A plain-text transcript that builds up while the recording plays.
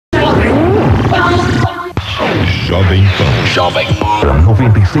Jovem Pan. Jovem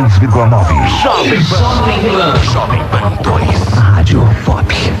 96,9. Jovem Pan. Jovem Pan 2. A Rádio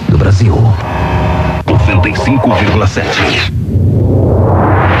Pop do Brasil. 95,7.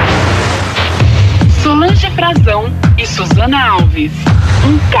 Solange Frazão e Suzana Alves.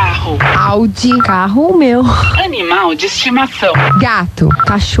 Um carro. Audi. Carro meu. Animal de estimação. Gato.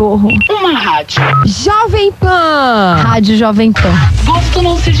 Cachorro. Uma rádio. Jovem Pan. Rádio Jovem Pan. Gosto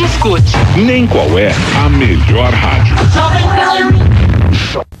não se discute. Nem qual é a melhor rádio. Jovem Pan.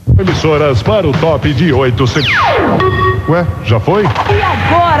 Emissoras para o top de 8 segundos. Ué, já foi? E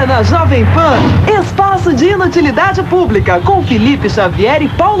agora na Jovem Pan, espaço de inutilidade pública com Felipe Xavier e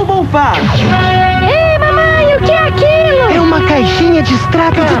Paulo Bonfá. Ei, mamãe, o que é aquilo? É uma caixinha de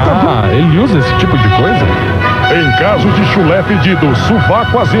extrato de Ah, ele usa esse tipo de coisa? Em caso de chulé pedido,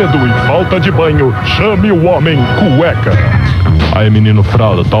 sovaco azedo e falta de banho, chame o Homem Cueca. Aí, menino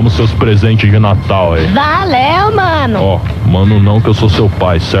fralda, toma os seus presentes de Natal aí. Valeu, mano. Ó, mano não, que eu sou seu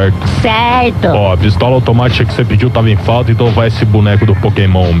pai, certo? Certo. Ó, a pistola automática que você pediu tava em falta, então vai esse boneco do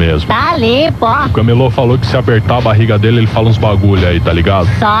Pokémon mesmo. Tá ali, pô. O camelô falou que se apertar a barriga dele, ele fala uns bagulho aí, tá ligado?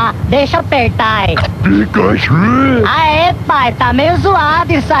 Só, deixa eu apertar aí. Pikachu! Aê, pai, tá meio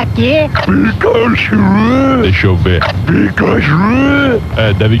zoado isso aqui. Pikachu! Deixa eu ver. Pikachu!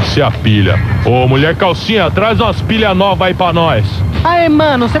 É, deve ser a pilha. Ô, mulher calcinha, traz umas pilhas novas aí pra nós. Aí,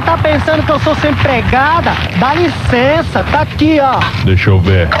 mano, você tá pensando que eu sou sua empregada? Dá licença, tá aqui, ó. Deixa eu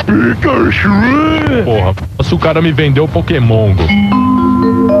ver. Pikachu! Porra, se o cara me vendeu o Pokémongo.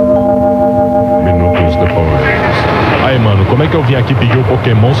 Minutos depois. Aí, mano, como é que eu vim aqui pedir o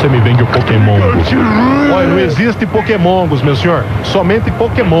Pokémon, você me vende o Pokémongo? Olha, não existe Pokémongos, meu senhor. Somente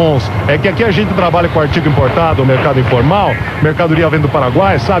Pokémons. É que aqui a gente trabalha com artigo importado, mercado informal, mercadoria vem do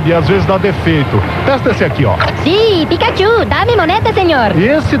Paraguai, sabe? E às vezes dá defeito. Testa esse aqui, ó. Sim, Pikachu, dá-me moneta, senhor.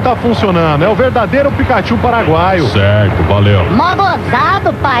 Esse tá funcionando, é o verdadeiro Pikachu paraguaio. Certo, valeu. Mó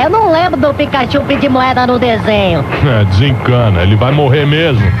gozado, pai. Eu não lembro do Pikachu pedir moeda no desenho. É, desencana, ele vai morrer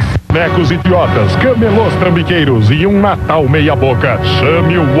mesmo. Mecos idiotas, camelôs trambiqueiros e um Natal meia boca.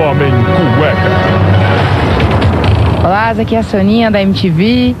 Chame o Homem Cueca. Olá, aqui é a Soninha da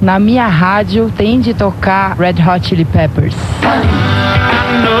MTV. Na minha rádio tem de tocar Red Hot Chili Peppers.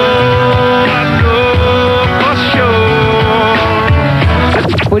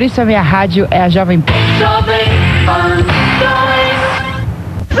 Por isso a minha rádio é a Jovem Pan. Jovem Pan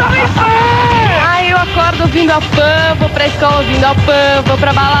 2. Jovem Pan. Ai, eu acordo ouvindo a Pan, vou pra escola ouvindo a Pan, vou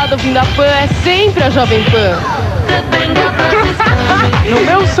pra balada ouvindo a Pan. É sempre a Jovem Pan. No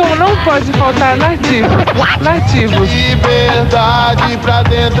meu som não pode faltar nativos. Liberdade pra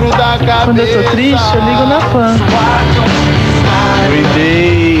dentro da cabeça. Quando eu tô triste, eu ligo na Pan. Green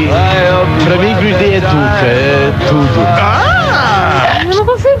Day. Pra mim, Green Day é tudo, cara. É tudo. Eu não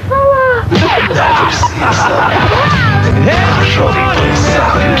consigo falar. A Jovem Pan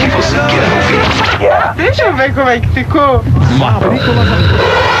sabe o que você quer ouvir. Deixa eu ver como é que ficou.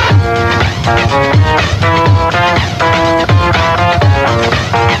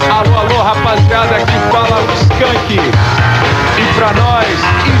 Alô, alô, rapaziada, aqui fala o Skank. E pra nós,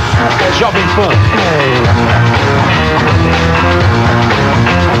 isso é Jovem Pan.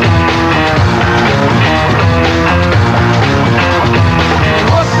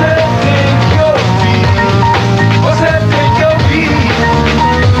 Você tem que ouvir. Você tem que ouvir.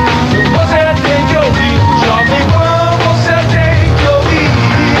 Você tem que ouvir. Jovem Pan, você tem que ouvir.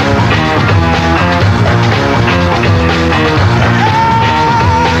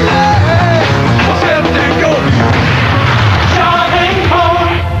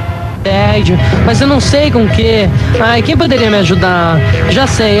 Mas eu não sei com o que. Ai, quem poderia me ajudar? Já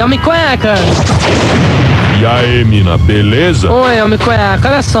sei, Homem Cueca. E aí, mina, beleza? Oi, Homem Cueca,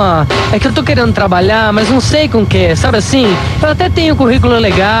 olha só. É que eu tô querendo trabalhar, mas não sei com o que, sabe assim? Eu até tenho um currículo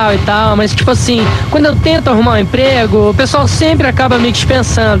legal e tal, mas tipo assim, quando eu tento arrumar um emprego, o pessoal sempre acaba me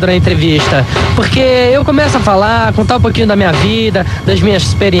dispensando na entrevista. Porque eu começo a falar, contar um pouquinho da minha vida, das minhas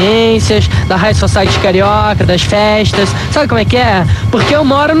experiências, da High Society carioca, das festas. Sabe como é que é? Porque eu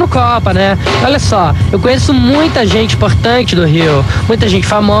moro no Copa, né? Olha só, eu conheço muita gente importante do Rio, muita gente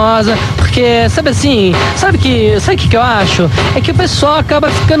famosa, porque, sabe assim, sabe o que eu acho? É que o pessoal acaba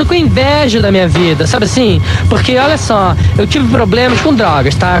ficando com inveja da minha vida, sabe assim? Porque, olha só, eu tive problemas com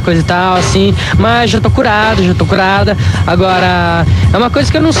drogas, tá? Coisa e tal, assim, mas já tô curada. Agora, é uma coisa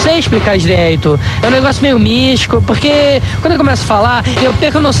que eu não sei explicar direito. É um negócio meio místico, porque quando eu começo a falar, eu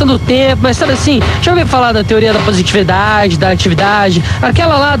perco a noção do tempo, mas sabe assim, já ouviu falar da teoria da positividade, da atividade,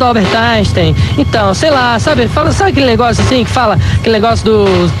 aquela lá do Albert Einstein? Então, sei lá, sabe aquele negócio assim, que fala aquele negócio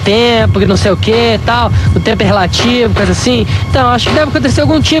do tempo, que não sei o que e tal. o tempo é relativo, coisa assim. Então, acho que deve acontecer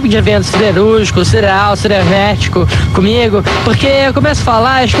algum tipo de evento siderúrgico, sideral, sidervético comigo, porque eu começo a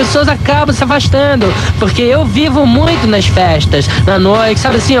falar e as pessoas acabam se afastando, porque eu vivo muito nas festas, na noite,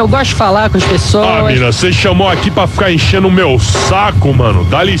 sabe assim, eu gosto de falar com as pessoas. Ah, mina, você chamou aqui pra ficar enchendo o meu saco, mano.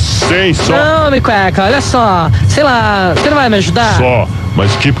 Dá licença. Não, Cueca, olha só, sei lá, você não vai me ajudar? Só,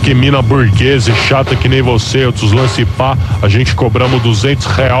 mas tipo que mina burguesa e chata que nem você, outros lance pá, a gente cobramos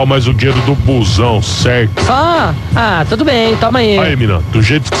R$200 mais o dinheiro do busão, certo? Só? Ah, tudo bem, toma aí. Aí, mina, do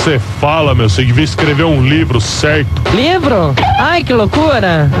jeito que você fala, meu, você devia escrever um livro, certo? Livro? Ai, que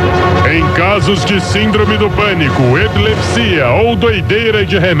loucura. Em casos de síndrome do pânico, epilepsia ou doideira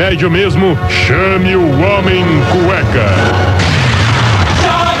de remédio mesmo, chame o Homem Cueca.